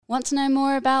Want to know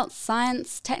more about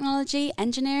science, technology,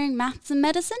 engineering, maths and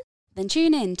medicine? Then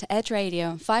tune in to Edge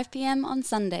Radio 5 p.m. on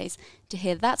Sundays to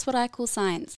hear That's What I Call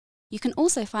Science. You can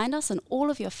also find us on all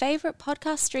of your favourite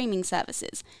podcast streaming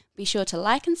services. Be sure to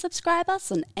like and subscribe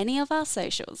us on any of our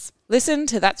socials. Listen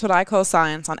to That's What I Call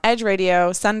Science on Edge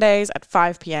Radio, Sundays at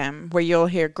 5 p.m, where you'll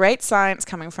hear great science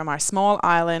coming from our small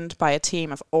island by a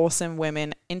team of awesome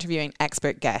women interviewing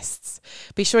expert guests.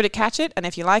 Be sure to catch it, and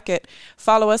if you like it,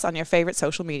 follow us on your favourite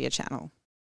social media channel.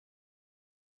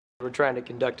 We're trying to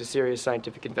conduct a serious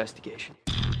scientific investigation.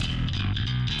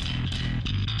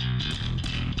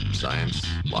 Science,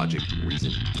 logic,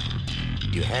 reason.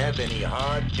 Do you have any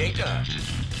hard data?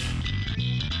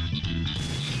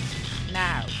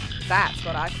 Now, that's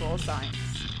what I call science.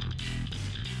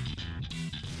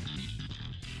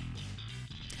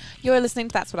 You're listening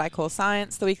to That's What I Call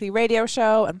Science, the weekly radio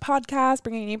show and podcast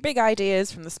bringing you big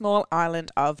ideas from the small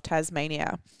island of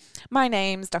Tasmania. My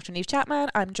name's Dr. Niamh Chapman.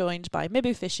 I'm joined by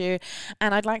Mibu Fisher,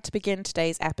 and I'd like to begin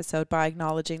today's episode by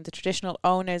acknowledging the traditional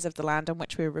owners of the land on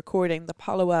which we're recording, the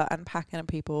Palawa and Pakana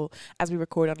people, as we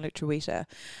record on Lutruwita,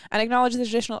 and acknowledge the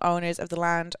traditional owners of the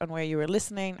land on where you are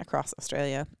listening across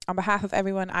Australia. On behalf of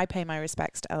everyone, I pay my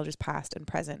respects to elders past and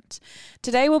present.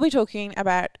 Today we'll be talking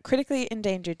about critically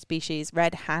endangered species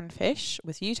red handfish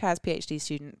with UTAS PhD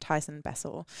student Tyson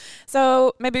Bessel.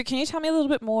 So, Mibu, can you tell me a little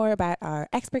bit more about our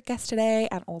expert guest today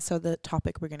and also the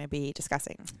topic we're going to be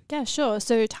discussing? Yeah, sure.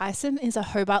 So Tyson is a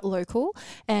Hobart local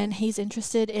and he's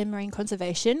interested in marine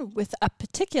conservation with a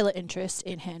particular interest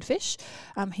in handfish.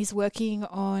 He's working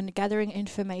on gathering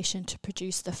information to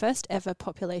produce the first ever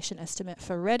population estimate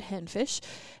for red handfish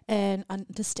and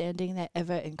understanding their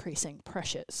ever increasing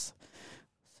pressures.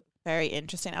 Very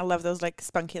interesting. I love those like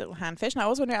spunky little handfish. And I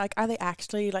always wonder, like, are they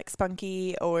actually like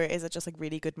spunky or is it just like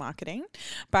really good marketing?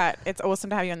 But it's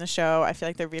awesome to have you on the show. I feel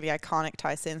like they're really iconic,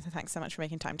 Tyson. So thanks so much for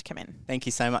making time to come in. Thank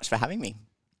you so much for having me.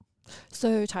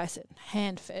 So Tyson,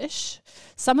 handfish.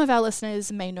 Some of our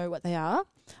listeners may know what they are,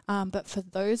 but for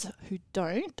those who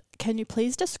don't, can you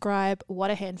please describe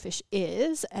what a handfish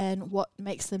is and what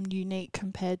makes them unique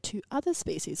compared to other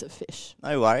species of fish?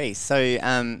 No worries. So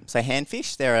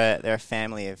handfish, they're a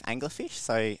family of anglerfish.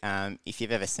 So if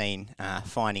you've ever seen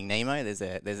Finding Nemo, there's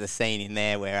a scene in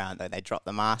there where they drop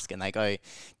the mask and they go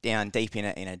down deep in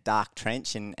a dark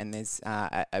trench, and there's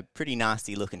a pretty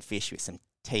nasty looking fish with some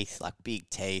teeth, like big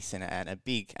teeth, and a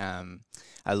big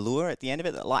a lure at the end of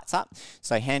it that lights up.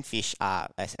 So handfish are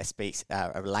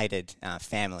a related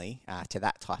family to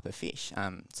that type of fish.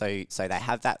 So they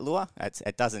have that lure.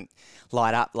 It doesn't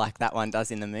light up like that one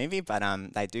does in the movie, but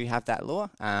they do have that lure.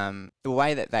 The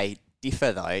way that they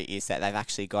differ though is that they've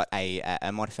actually got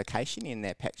a modification in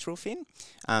their pectoral fin.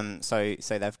 So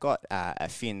they've got a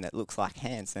fin that looks like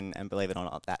hands, and believe it or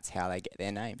not, that's how they get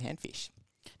their name, handfish.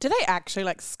 Do they actually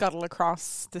like scuttle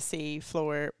across the sea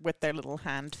floor with their little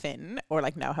hand fin, or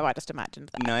like no? Have I just imagined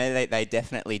that? No, they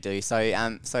definitely do. So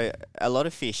a lot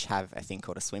of fish have a thing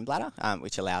called a swim bladder,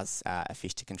 which allows a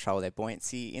fish to control their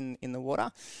buoyancy in the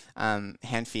water.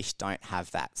 Handfish don't have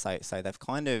that, so they've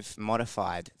kind of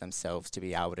modified themselves to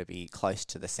be able to be close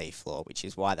to the sea floor, which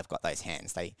is why they've got those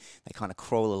hands. They kind of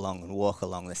crawl along and walk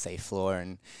along the sea floor,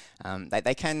 and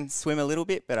they can swim a little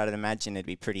bit, but I'd imagine it'd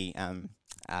be pretty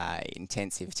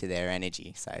intensive to their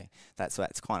energy, so that's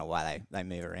kind of why they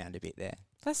move around a bit there.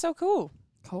 That's so cool.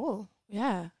 Cool.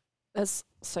 Yeah. There's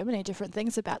so many different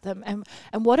things about them.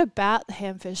 And what about the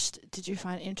handfish did you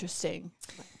find interesting?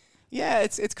 Yeah,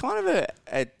 it's kind of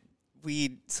a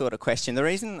weird sort of question. The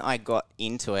reason I got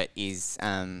into it is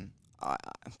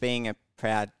being a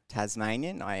proud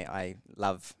Tasmanian, I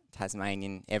love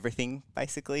Tasmanian everything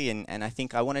basically, and I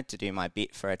think I wanted to do my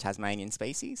bit for a Tasmanian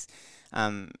species.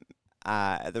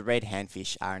 The red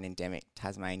handfish are an endemic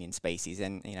Tasmanian species,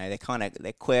 and you know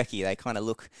they're quirky. They kind of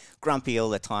look grumpy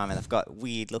all the time, and they've got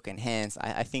weird looking hands.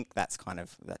 I think that's kind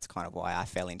of why I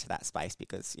fell into that space,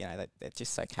 because you know they're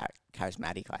just so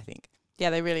charismatic, I think.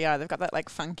 Yeah, they really are. They've got that like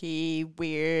funky,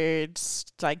 weird,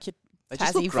 like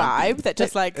Tassie vibe that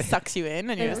just like sucks you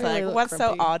in, and you're just really like, what's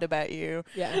grumpy. so odd about you?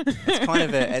 Yeah.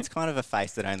 It's kind of a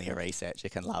face that only a researcher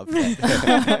can love.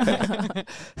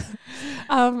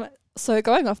 So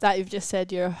going off that, you've just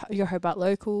said you're Hobart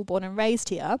local, born and raised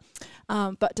here.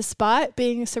 But despite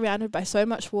being surrounded by so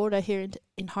much water here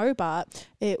in Hobart,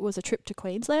 it was a trip to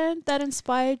Queensland that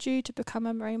inspired you to become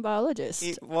a marine biologist.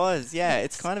 It was, yeah.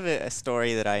 It's kind of a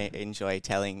story that I enjoy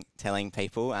telling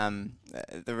people.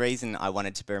 The reason I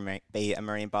wanted to be a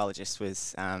marine biologist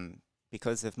was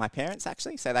because of my parents,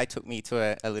 actually. So they took me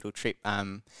to a little trip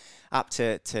up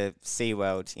to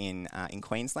SeaWorld in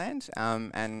Queensland.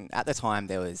 And at the time,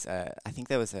 there was a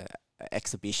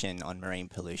exhibition on marine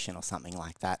pollution or something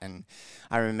like that. And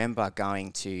I remember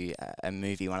going to a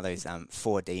movie, one of those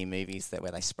 4D movies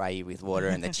where they spray you with water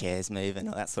and the chairs move and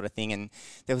all that sort of thing. And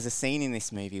there was a scene in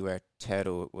this movie where a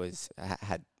turtle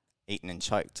had eaten and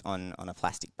choked on a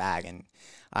plastic bag, and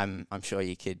I'm sure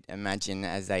you could imagine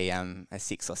as a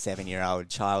 6 or 7 year old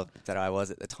child that I was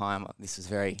at the time, this was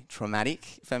very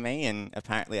traumatic for me. And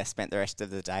apparently I spent the rest of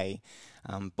the day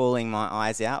bawling my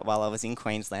eyes out while I was in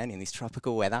Queensland in this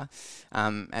tropical weather.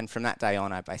 And from that day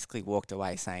on, I basically walked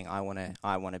away saying I want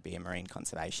to be a marine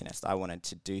conservationist. I wanted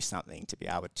to do something to be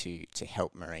able to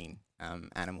help marine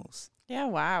animals. Yeah,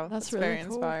 wow. That's really really very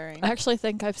cool. inspiring. I actually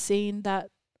think I've seen that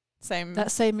same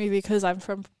movie because I'm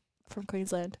from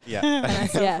Queensland. Yeah,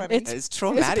 So funny. it's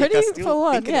traumatic. pretty I still full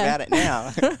on, thinking yeah. about it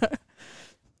now.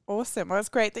 Awesome. Well, it's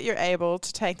great that you're able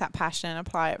to take that passion and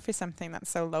apply it for something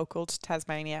that's so local to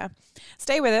Tasmania.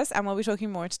 Stay with us and we'll be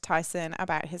talking more to Tyson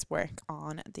about his work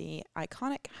on the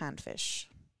iconic handfish.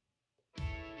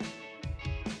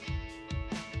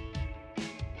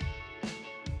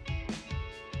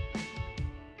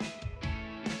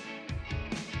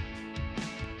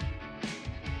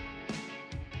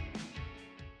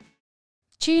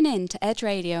 Tune in to Edge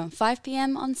Radio 5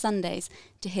 p.m. on Sundays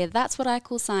to hear That's What I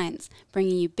Call Science,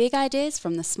 bringing you big ideas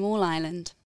from the small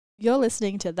island. You're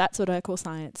listening to That's What I Call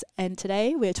Science, and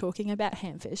today we're talking about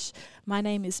handfish. My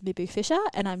name is Mibu Fisher,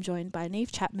 and I'm joined by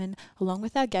Neve Chapman, along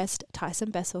with our guest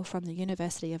Tyson Bessel from the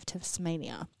University of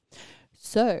Tasmania.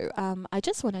 So, I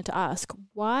just wanted to ask,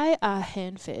 why are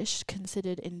handfish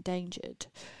considered endangered?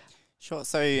 Sure.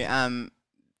 So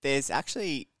there's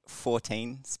actually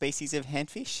 14 species of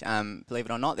handfish. Believe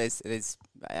it or not, there's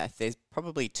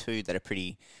probably 2 that are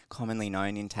pretty commonly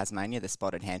known in Tasmania: the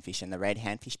spotted handfish and the red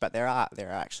handfish. But there are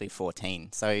actually 14.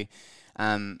 So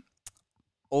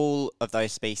all of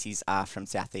those species are from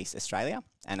Southeast Australia,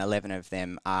 and 11 of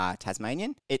them are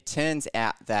Tasmanian. It turns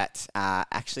out that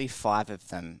actually 5 of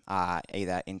them are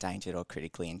either endangered or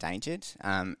critically endangered,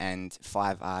 and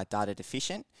 5 are data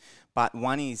deficient, but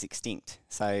 1 is extinct.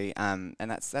 So, and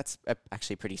that's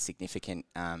actually pretty significant,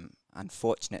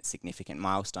 unfortunate significant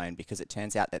milestone, because it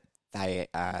turns out that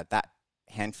that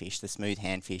handfish, the smooth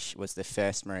handfish, was the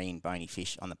first marine bony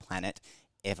fish on the planet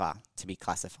ever to be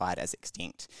classified as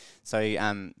extinct. So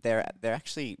they're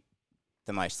actually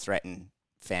the most threatened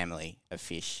family of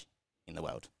fish in the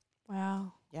world.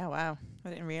 Wow. Yeah, wow. I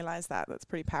didn't realise that. That's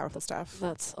pretty powerful stuff.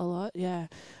 That's a lot, yeah.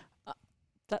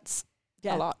 That's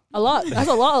A lot. A lot. That's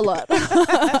a lot.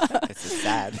 It's just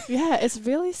sad. Yeah, it's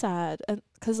really sad, and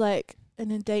because like an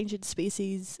endangered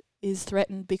species is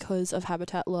threatened because of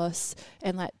habitat loss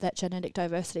and like that genetic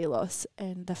diversity loss,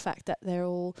 and the fact that they're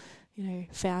all,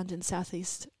 found in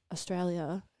Southeast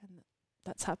Australia, and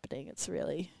that's happening. It's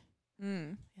really,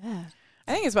 yeah.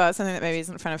 I think as well, it's something that maybe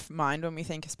isn't front of mind when we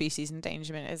think of species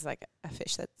endangerment is like a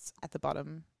fish that's at the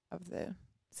bottom of the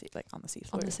sea, like on the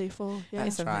seafloor. On the seafloor, yeah.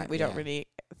 It's something right, we don't yeah. really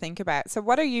think about. So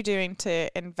what are you doing to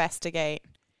investigate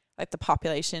like the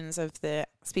populations of the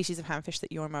species of handfish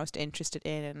that you're most interested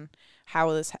in, and how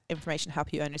will this information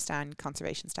help you understand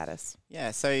conservation status?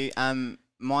 Yeah, so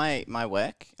my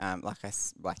work,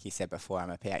 like you said before, I'm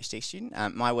a PhD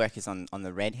student. My work is on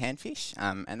the red handfish,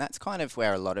 and that's kind of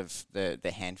where a lot of the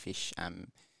handfish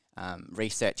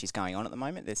research is going on at the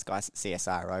moment. There's guys at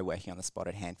CSIRO working on the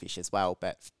spotted handfish as well.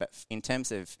 But in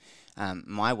terms of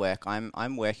my work,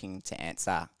 I'm working to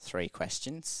answer 3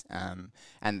 questions,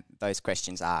 and those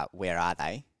questions are: where are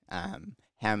they?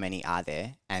 How many are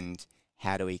there? And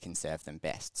how do we conserve them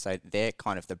best? So they're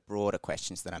kind of the broader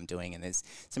questions that I'm doing, and there's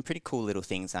some pretty cool little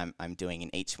things I'm doing in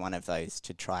each one of those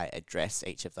to try address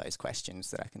each of those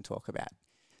questions that I can talk about.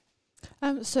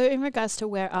 So in regards to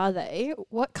where are they,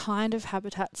 what kind of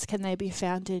habitats can they be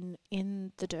found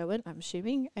in the Derwent, I'm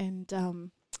assuming, and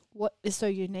what is so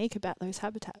unique about those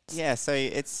habitats? Yeah, so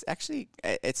it's actually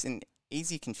it's an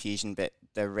easy confusion, but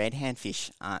the red handfish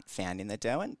aren't found in the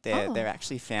Derwent. They're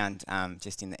actually found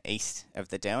just in the east of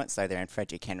the Derwent, so they're in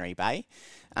Frederick Henry Bay.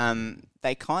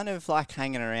 They kind of like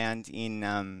hanging around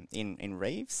in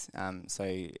reefs.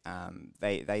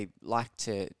 They like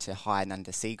to hide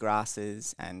under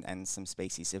seagrasses and some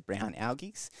species of brown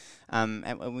algae.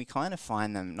 And we kind of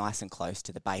find them nice and close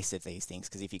to the base of these things,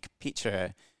 because if you could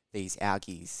picture these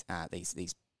algae,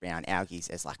 these brown algae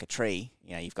as like a tree,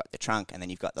 you've got the trunk and then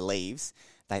you've got the leaves.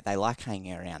 They like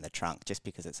hanging around the trunk just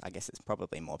because it's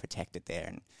probably more protected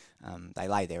there, and they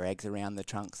lay their eggs around the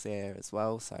trunks there as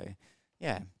well. So,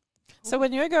 yeah. So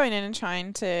when you're going in and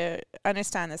trying to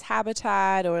understand this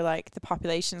habitat or like the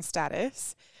population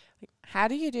status, like How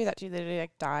do you do that? Do you literally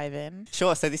like dive in?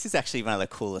 Sure. So this is actually one of the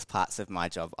coolest parts of my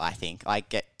job, I think. I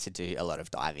get to do a lot of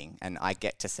diving and I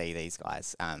get to see these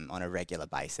guys on a regular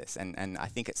basis. And I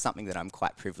think it's something that I'm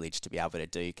quite privileged to be able to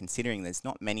do, considering there's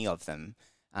not many of them.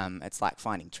 It's like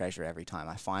finding treasure every time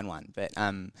I find one. But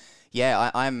I'm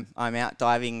out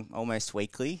diving almost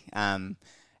weekly.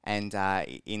 And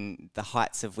in the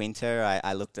heights of winter,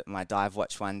 I looked at my dive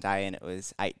watch one day and it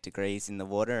was 8 degrees in the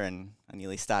water and I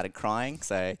nearly started crying.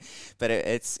 So, but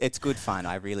it's good fun.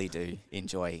 I really do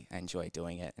enjoy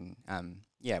doing it. And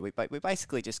we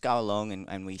basically just go along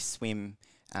and we swim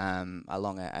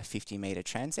along a 50-metre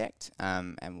transect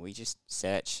and we just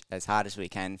search as hard as we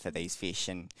can for these fish.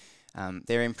 And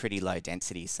they're in pretty low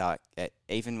density, so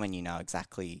even when you know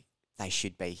exactly they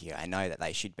should be here, I know that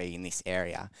they should be in this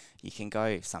area, you can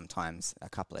go sometimes a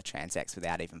couple of transects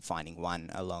without even finding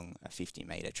one along a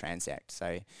 50-metre transect.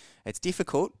 So it's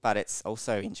difficult, but it's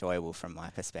also enjoyable from my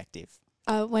perspective.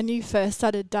 When you first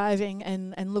started diving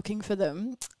and looking for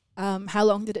them, how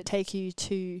long did it take you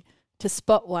to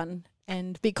spot one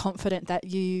and be confident that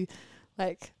you,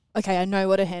 like, okay, I know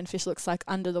what a handfish looks like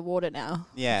under the water now?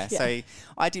 Yeah, so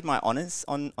I did my honours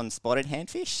on spotted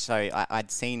handfish. So I'd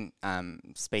seen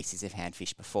species of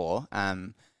handfish before,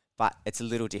 but it's a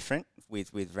little different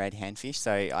with red handfish.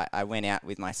 So I went out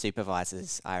with my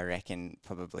supervisors, I reckon,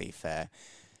 probably for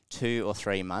 2 or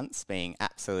 3 months, being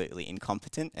absolutely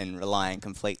incompetent and relying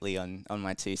completely on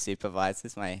my 2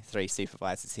 supervisors, my 3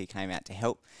 supervisors who came out to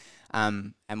help.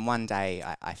 And one day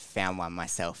I found one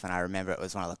myself, and I remember it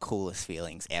was one of the coolest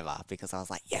feelings ever because I was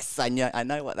like, yes, I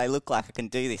know what they look like. I can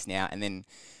do this now. And then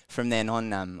from then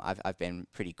on, I've been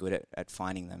pretty good at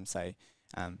finding them. So,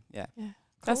 yeah.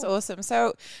 That's awesome.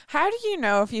 So how do you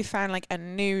know if you found like a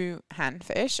new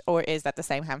handfish, or is that the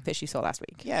same handfish you saw last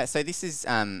week? Yeah, so this is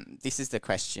the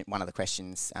question. One of the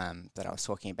questions that I was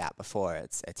talking about before.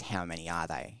 It's how many are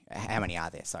they? How many are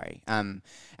there? Sorry. And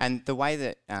the way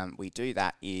that we do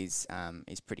that is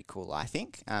pretty cool, I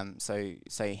think. So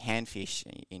handfish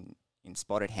in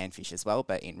spotted handfish as well,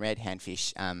 but in red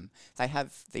handfish, they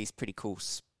have these pretty cool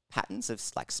patterns of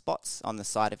like spots on the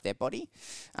side of their body.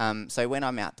 So when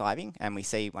I'm out diving and we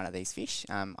see one of these fish,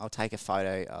 I'll take a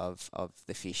photo of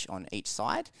the fish on each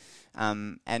side,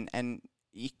 and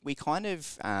we kind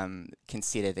of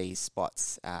consider these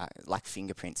spots like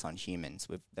fingerprints on humans.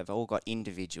 They've all got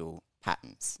individual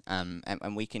patterns,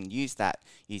 and we can use that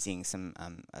using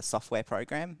a software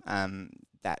program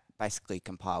that basically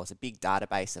compiles a big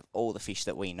database of all the fish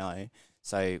that we know.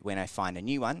 So when I find a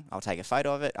new one, I'll take a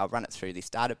photo of it, I'll run it through this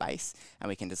database, and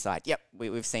we can decide, yep,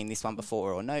 we've seen this one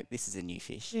before, or nope, this is a new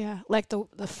fish. Yeah, like the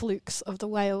flukes of the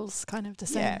whales, kind of the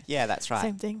same. Yeah, that's right.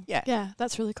 Same thing. Yeah,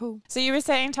 that's really cool. So you were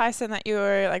saying, Tyson, that you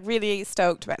were like really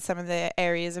stoked about some of the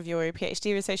areas of your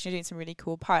PhD research. You're doing some really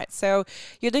cool parts. So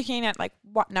you're looking at like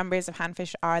what numbers of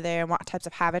handfish are there and what types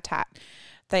of habitat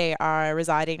they are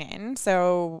residing in.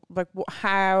 So like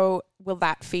how will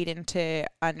that feed into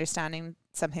understanding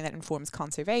something that informs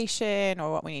conservation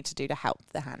or what we need to do to help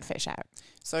the handfish out?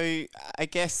 So I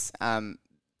guess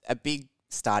a big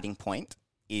starting point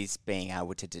is being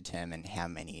able to determine how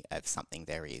many of something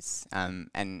there is.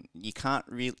 And you can't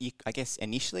really, I guess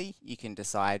initially you can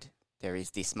decide there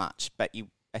is this much, but you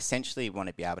essentially want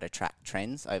to be able to track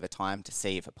trends over time to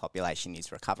see if a population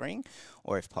is recovering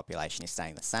or if population is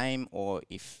staying the same, or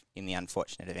if in the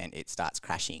unfortunate event it starts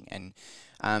crashing. And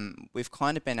we've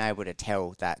kind of been able to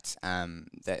tell that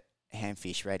that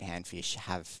red handfish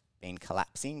have been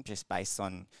collapsing just based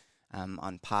on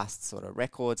past sort of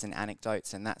records and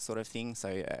anecdotes and that sort of thing. So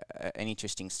an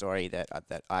interesting story that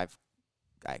I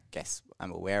guess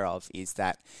I'm aware of is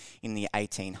that in the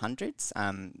 1800s,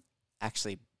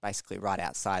 actually basically right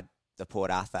outside the Port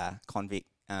Arthur convict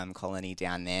colony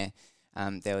down there,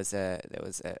 there was an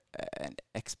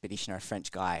expeditioner, a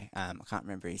French guy, I can't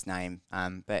remember his name,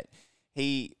 but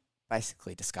he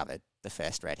basically discovered the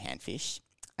first red handfish,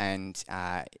 and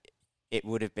it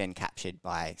would have been captured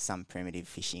by some primitive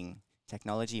fishing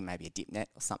technology, maybe a dip net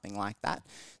or something like that.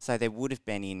 So there would have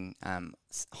been in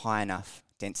high enough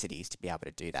densities to be able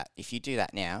to do that. If you do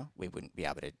that now, we wouldn't be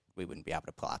able to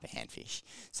pull up a handfish.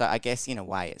 So I guess in a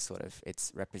way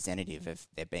it's representative of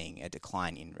there being a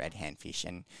decline in red handfish.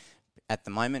 And at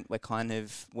the moment we're kind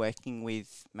of working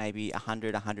with maybe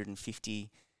 100, 150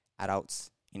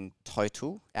 adults in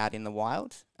total out in the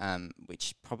wild,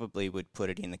 which probably would put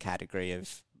it in the category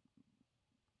of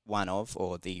one of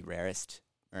or the rarest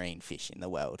marine fish in the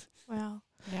world. Wow.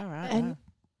 Yeah, right.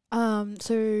 And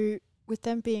so with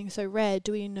them being so rare,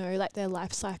 do we know like their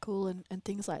life cycle and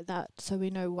things like that? So we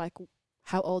know like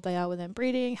how old they are when they're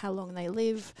breeding, how long they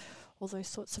live, all those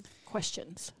sorts of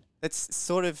questions. It's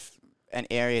sort of an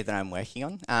area that I'm working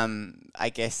on. I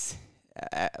guess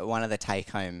one of the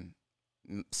take-home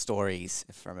stories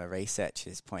from a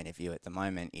researcher's point of view at the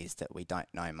moment is that we don't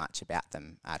know much about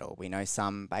them at all. We know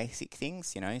some basic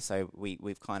things, so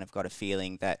we've kind of got a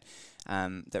feeling that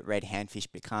that red handfish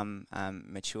become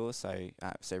mature, so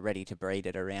ready to breed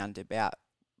at around about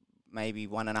maybe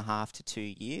 1.5 to 2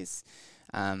 years.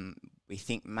 We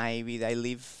think maybe they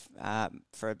live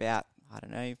for about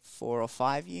 4 or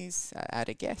 5 years at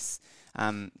a guess.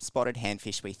 Spotted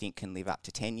handfish we think can live up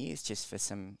to 10 years, just for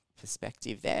some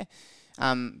perspective there.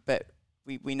 But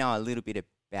we know a little bit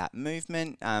about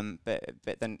movement,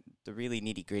 but then the really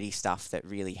nitty-gritty stuff that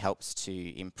really helps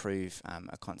to improve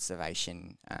a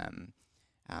conservation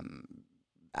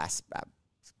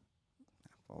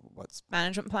what's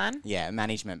management plan? Yeah, a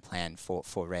management plan for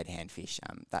red handfish.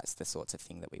 That's the sorts of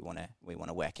thing that we want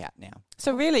to work out now.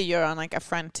 So really you're on like a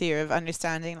frontier of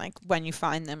understanding like when you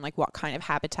find them, like what kind of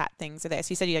habitat things are there.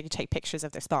 So you said you take pictures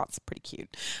of their spots, pretty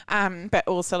cute. But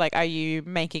also like, are you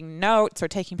making notes or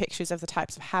taking pictures of the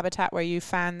types of habitat where you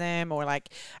found them, or like,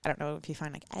 I don't know if you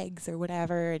find like eggs or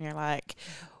whatever and you're like,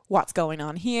 what's going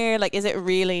on here? Like, is it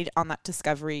really on that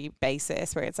discovery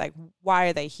basis where it's like, why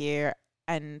are they here?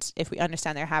 And if we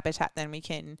understand their habitat, then we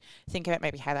can think about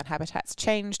maybe how that habitat's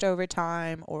changed over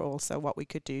time, or also what we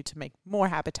could do to make more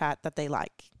habitat that they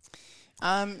like.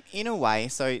 In a way,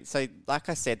 so like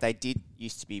I said, they did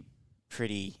used to be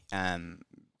pretty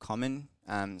common.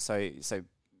 So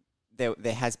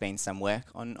there has been some work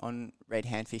on red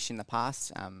handfish in the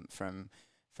past,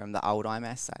 from the old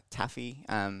IMAS Taffy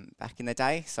back in the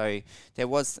day. So there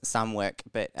was some work,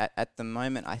 but at the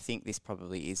moment I think this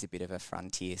probably is a bit of a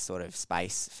frontier sort of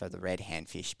space for the red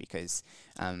handfish, because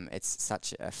it's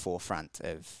such a forefront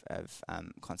of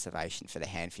conservation for the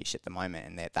handfish at the moment,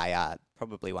 and that they are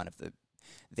probably one of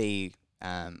the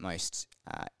most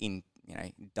in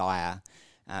dire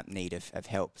need of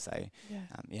help. So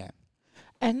yeah.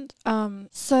 And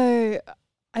so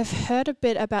I've heard a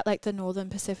bit about like the Northern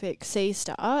Pacific sea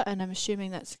star, and I'm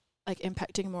assuming that's like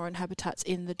impacting more on habitats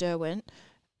in the Derwent.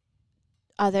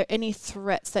 Are there any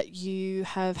threats that you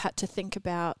have had to think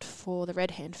about for the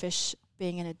red handfish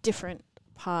being in a different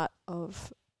part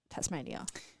of Tasmania?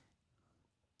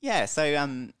 Yeah,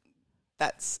 so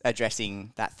that's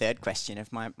addressing that third question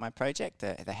of my project,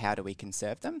 the how do we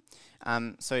conserve them.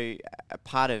 So a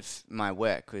part of my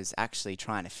work was actually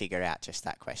trying to figure out just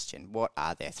that question. What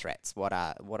are their threats? What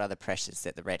are the pressures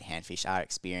that the red handfish are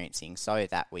experiencing, so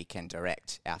that we can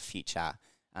direct our future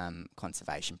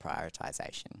conservation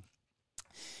prioritisation?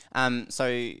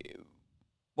 So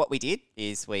what we did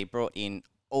is we brought in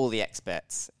all the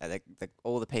experts,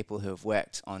 all the people who have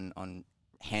worked on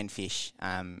handfish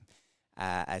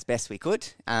as best we could,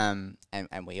 and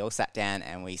we all sat down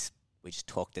and we just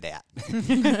talked it out.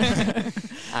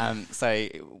 So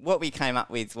what we came up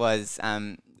with was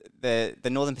the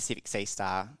Northern Pacific sea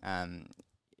star.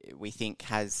 We think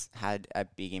has had a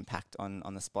big impact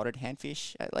on the spotted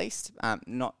handfish, at least,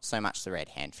 not so much the red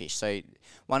handfish. So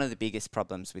one of the biggest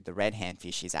problems with the red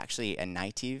handfish is actually a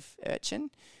native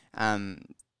urchin.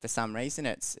 For some reason,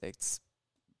 it's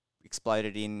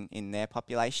exploded in their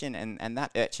population, and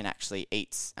that urchin actually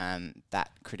eats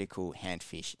that critical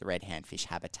handfish, the red handfish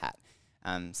habitat.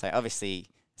 So obviously,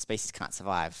 species can't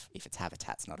survive if its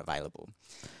habitat's not available.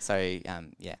 So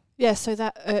yeah. Yeah. So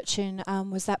that urchin,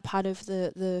 was that part of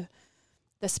the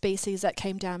species that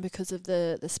came down because of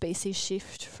the species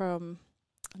shift from?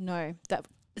 No, that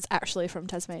is actually from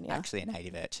Tasmania. Actually, a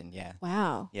native urchin. Yeah.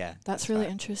 Wow. Yeah. That's really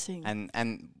interesting.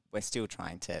 And we're still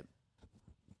trying to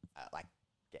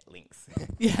get links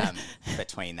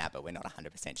between that, but we're not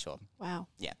 100% sure. Wow.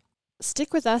 Yeah.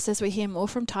 Stick with us as we hear more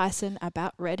from Tyson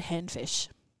about red handfish.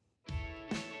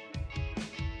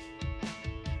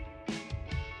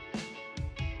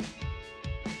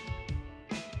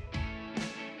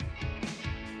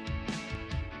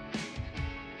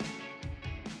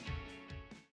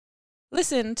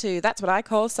 Listen to That's What I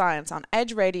Call Science on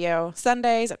Edge Radio,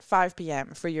 Sundays at 5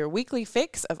 p.m. for your weekly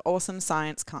fix of awesome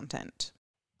science content.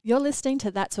 You're listening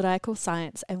to That's What I Call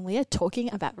Science, and we are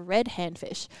talking about red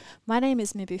handfish. My name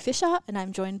is Mibu Fisher, and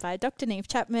I'm joined by Dr. Neve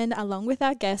Chapman, along with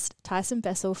our guest, Tyson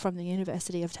Bessel from the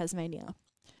University of Tasmania.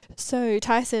 So,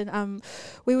 Tyson,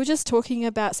 we were just talking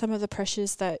about some of the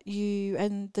pressures that you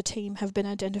and the team have been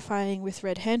identifying with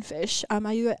red handfish.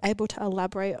 Are you able to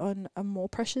elaborate on more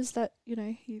pressures that,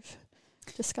 you've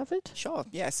discovered? Sure,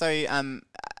 yeah. So,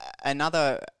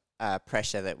 another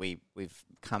pressure that we've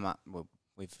come up with,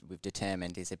 we've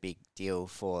determined is a big deal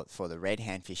for the red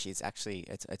handfish is actually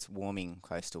it's warming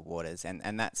coastal waters,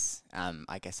 and that's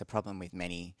I guess a problem with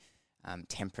many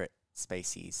temperate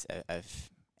species of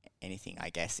anything, I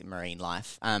guess, in marine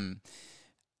life.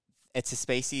 It's a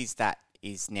species that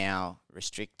is now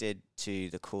restricted to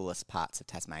the coolest parts of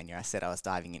Tasmania. I said I was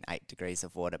diving in 8 degrees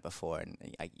of water before, and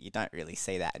you don't really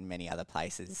see that in many other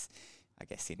places, I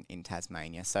guess, in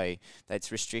Tasmania. So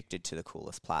that's restricted to the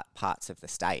coolest parts of the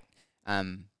state.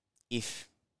 If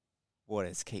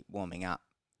waters keep warming up,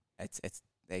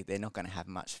 they're not going to have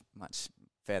much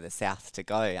further south to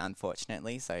go,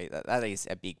 unfortunately. So that is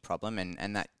a big problem,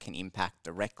 and that can impact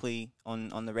directly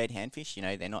on the red handfish. You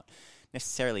know, they're not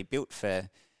necessarily built for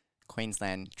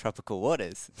Queensland tropical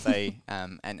waters. So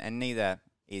and neither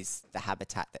is the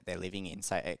habitat that they're living in.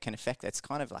 So it can affect. It's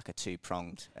kind of like a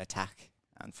two-pronged attack,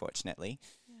 unfortunately.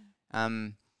 Yeah.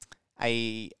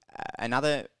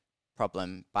 Another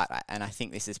problem, and I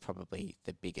think this is probably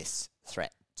the biggest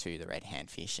threat to the red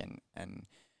handfish,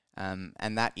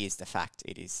 and that is the fact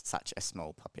it is such a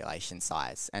small population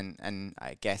size. And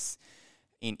I guess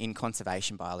in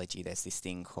conservation biology, there's this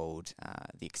thing called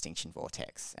the extinction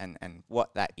vortex. And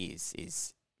what that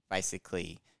is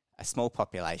basically a small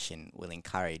population will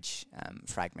encourage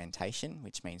fragmentation,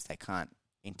 which means they can't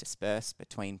intersperse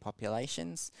between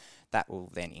populations. That will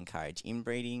then encourage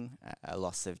inbreeding, a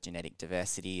loss of genetic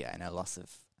diversity, and a loss of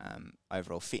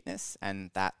overall fitness. And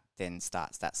that then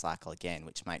starts that cycle again,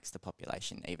 which makes the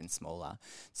population even smaller.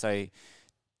 So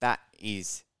that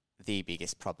is the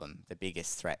biggest problem, the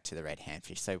biggest threat to the red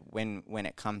handfish. So when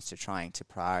it comes to trying to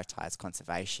prioritise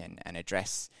conservation and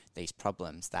address these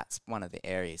problems, that's one of the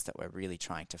areas that we're really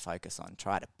trying to focus on,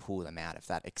 try to pull them out of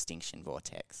that extinction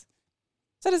vortex.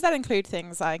 So does that include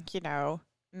things like, you know,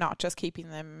 not just keeping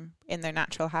them in their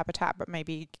natural habitat, but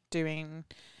maybe doing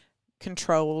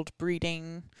controlled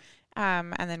breeding,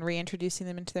 and then reintroducing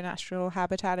them into their natural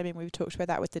habitat? I mean, we've talked about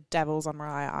that with the devils on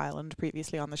Maria Island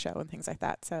previously on the show and things like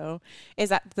that. So is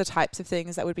that the types of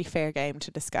things that would be fair game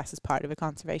to discuss as part of a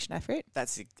conservation effort?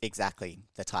 That's exactly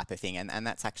the type of thing, and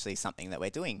that's actually something that we're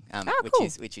doing, cool.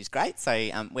 which is great. So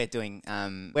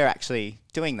we're actually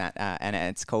doing that, and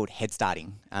it's called head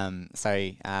starting.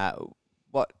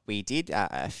 What we did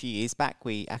a few years back,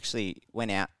 we actually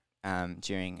went out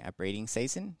during a breeding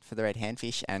season for the red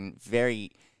handfish, and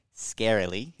very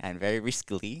scarily and very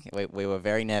riskily, we were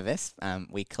very nervous.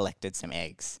 We collected some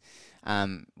eggs.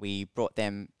 We brought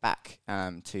them back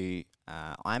to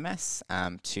IMAS,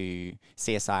 to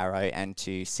CSIRO, and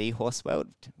to Seahorse World,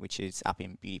 which is up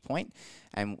in Beauty Point,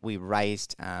 and we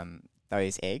raised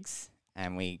those eggs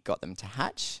and we got them to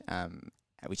hatch,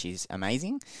 which is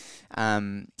amazing.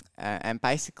 And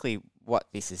basically what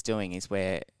this is doing is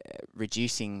we're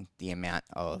reducing the amount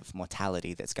of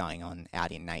mortality that's going on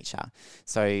out in nature.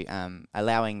 So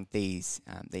allowing these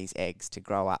eggs to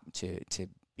grow up to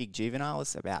big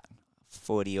juveniles, about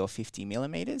 40 or 50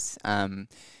 millimetres. And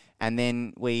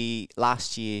then we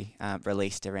last year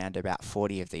released around about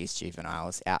 40 of these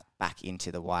juveniles out back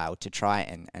into the wild to try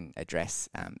and address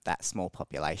that small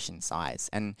population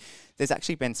size. And there's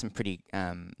actually been some pretty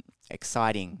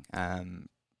exciting,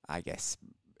 I guess,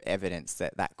 evidence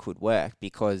that could work,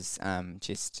 because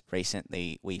just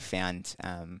recently we found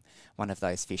one of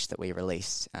those fish that we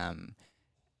released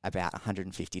about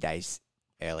 150 days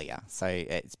earlier. So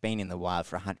it's been in the wild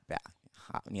for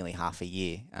nearly half a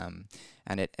year,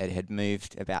 and it had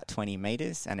moved about 20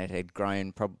 metres, and it had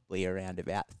grown probably around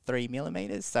about 3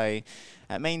 millimetres. So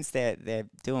it means they're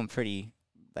doing pretty.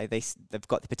 They've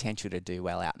got the potential to do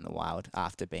well out in the wild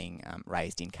after being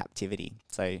raised in captivity.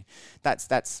 So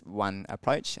that's one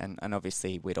approach, and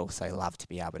obviously we'd also love to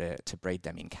be able to breed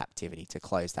them in captivity, to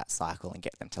close that cycle and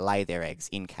get them to lay their eggs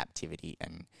in captivity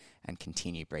and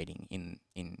continue breeding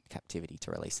in captivity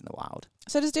to release in the wild.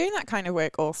 So does doing that kind of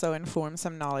work also inform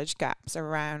some knowledge gaps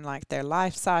around like their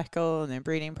life cycle and their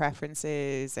breeding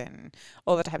preferences and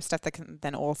all the type of stuff that can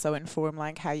then also inform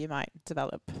like how you might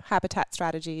develop habitat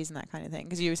strategies and that kind of thing?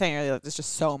 Because you were saying earlier that there's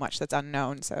just so much that's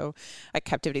unknown. So like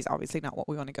captivity is obviously not what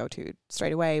we want to go to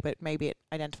straight away, but maybe it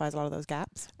identifies a lot of those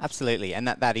gaps. Absolutely, and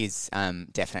that is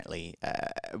definitely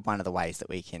one of the ways that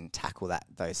we can tackle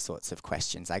those sorts of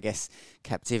questions. I guess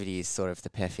captivity is sort of the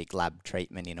perfect lab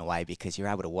treatment in a way, because you're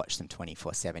able to watch them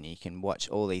 24/7. You can watch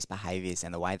all these behaviours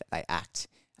and the way that they act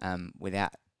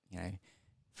without,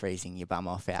 freezing your bum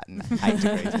off out in 8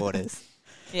 degrees waters.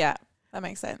 Yeah, that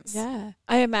makes sense. Yeah.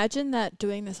 I imagine that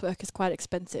doing this work is quite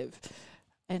expensive.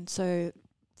 And so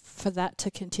for that to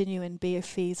continue and be a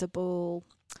feasible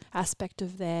aspect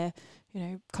of their,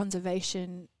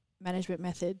 conservation management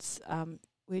methods,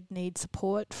 we'd need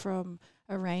support from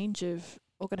a range of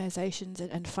organisations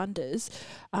and funders.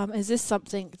 Is this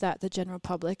something that the general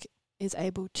public is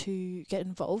able to get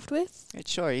involved with? It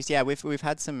sure is. Yeah, we've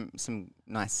had some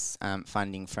nice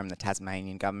funding from the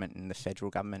Tasmanian government and the federal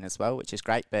government as well, which is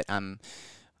great. But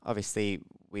obviously,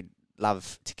 we'd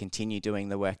love to continue doing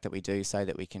the work that we do so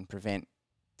that we can prevent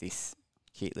this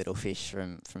cute little fish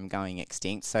from going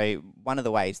extinct. So one of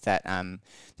the ways that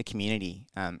the community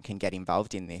can get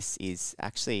involved in this is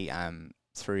actually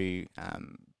through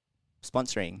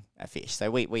sponsoring a fish. So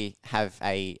we have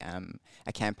a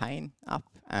campaign up.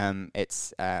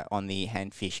 It's on the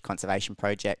Handfish Conservation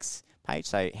Projects page,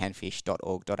 so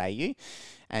handfish.org.au,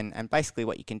 and basically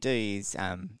what you can do is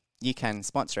you can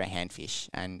sponsor a handfish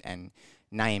and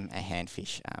name a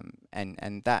handfish,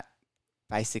 and that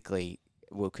basically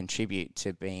will contribute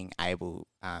to being able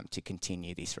to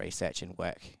continue this research and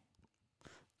work.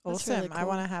 Awesome. Really cool. I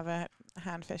want to have a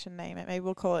handfish and name it. Maybe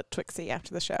we'll call it Twixie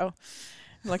after the show.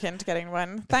 Look into getting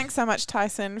one. Thanks so much,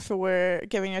 Tyson, for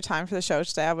giving your time for the show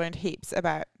today. I learned heaps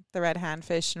about the red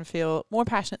handfish and feel more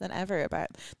passionate than ever about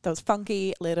those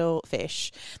funky little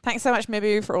fish. Thanks so much,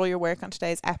 Mibu, for all your work on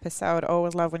today's episode.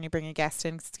 Always love when you bring a guest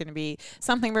in, 'cause it's going to be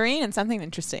something marine and something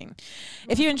interesting.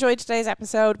 If you enjoyed today's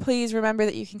episode, please remember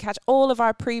that you can catch all of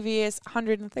our previous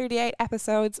 138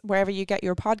 episodes wherever you get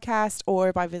your podcast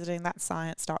or by visiting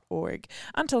thatscience.org.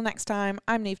 Until next time,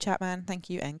 I'm Niamh Chapman. Thank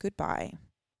you and goodbye.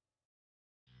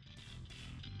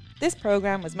 This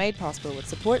programme was made possible with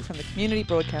support from the Community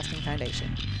Broadcasting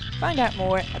Foundation. Find out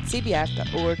more at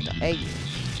cbf.org.au.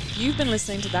 You've been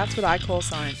listening to That's What I Call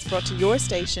Science, brought to your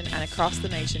station and across the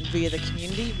nation via the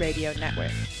Community Radio Network.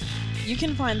 You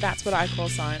can find That's What I Call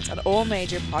Science on all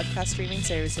major podcast streaming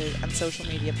services and social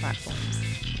media platforms.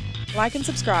 Like and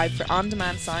subscribe for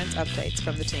on-demand science updates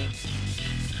from the team.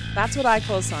 That's What I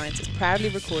Call Science is proudly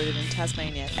recorded in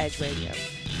Tasmania at Edge Radio.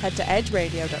 Head to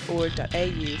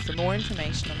edgeradio.org.au for more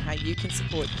information on how you can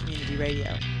support community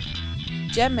radio.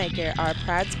 GemMaker are a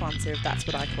proud sponsor of That's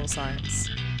What I Call Science.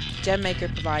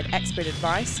 GemMaker provide expert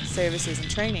advice, services and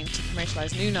training to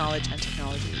commercialise new knowledge and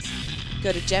technologies.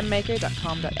 Go to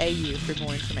gemmaker.com.au for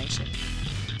more information.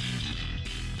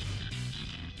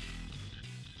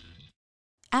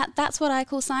 At That's What I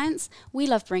Call Science, we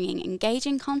love bringing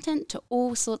engaging content to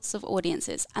all sorts of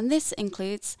audiences, and this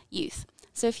includes youth.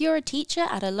 So if you're a teacher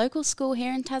at a local school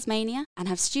here in Tasmania and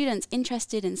have students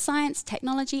interested in science,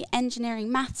 technology,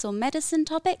 engineering, maths or medicine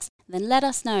topics, then let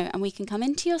us know and we can come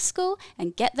into your school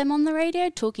and get them on the radio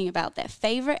talking about their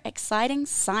favourite exciting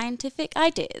scientific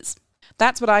ideas.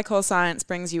 That's What I Call Science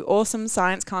brings you awesome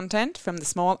science content from the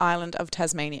small island of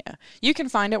Tasmania. You can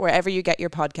find it wherever you get your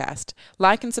podcast.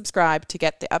 Like and subscribe to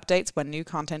get the updates when new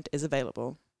content is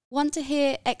available. Want to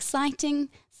hear exciting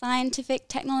scientific,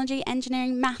 technology,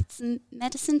 engineering, maths and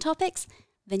medicine topics?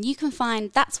 Then you can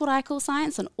find That's What I Call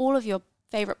Science on all of your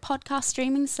favourite podcast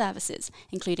streaming services,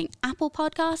 including Apple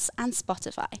Podcasts and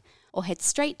Spotify. Or head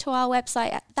straight to our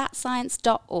website at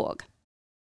thatscience.org.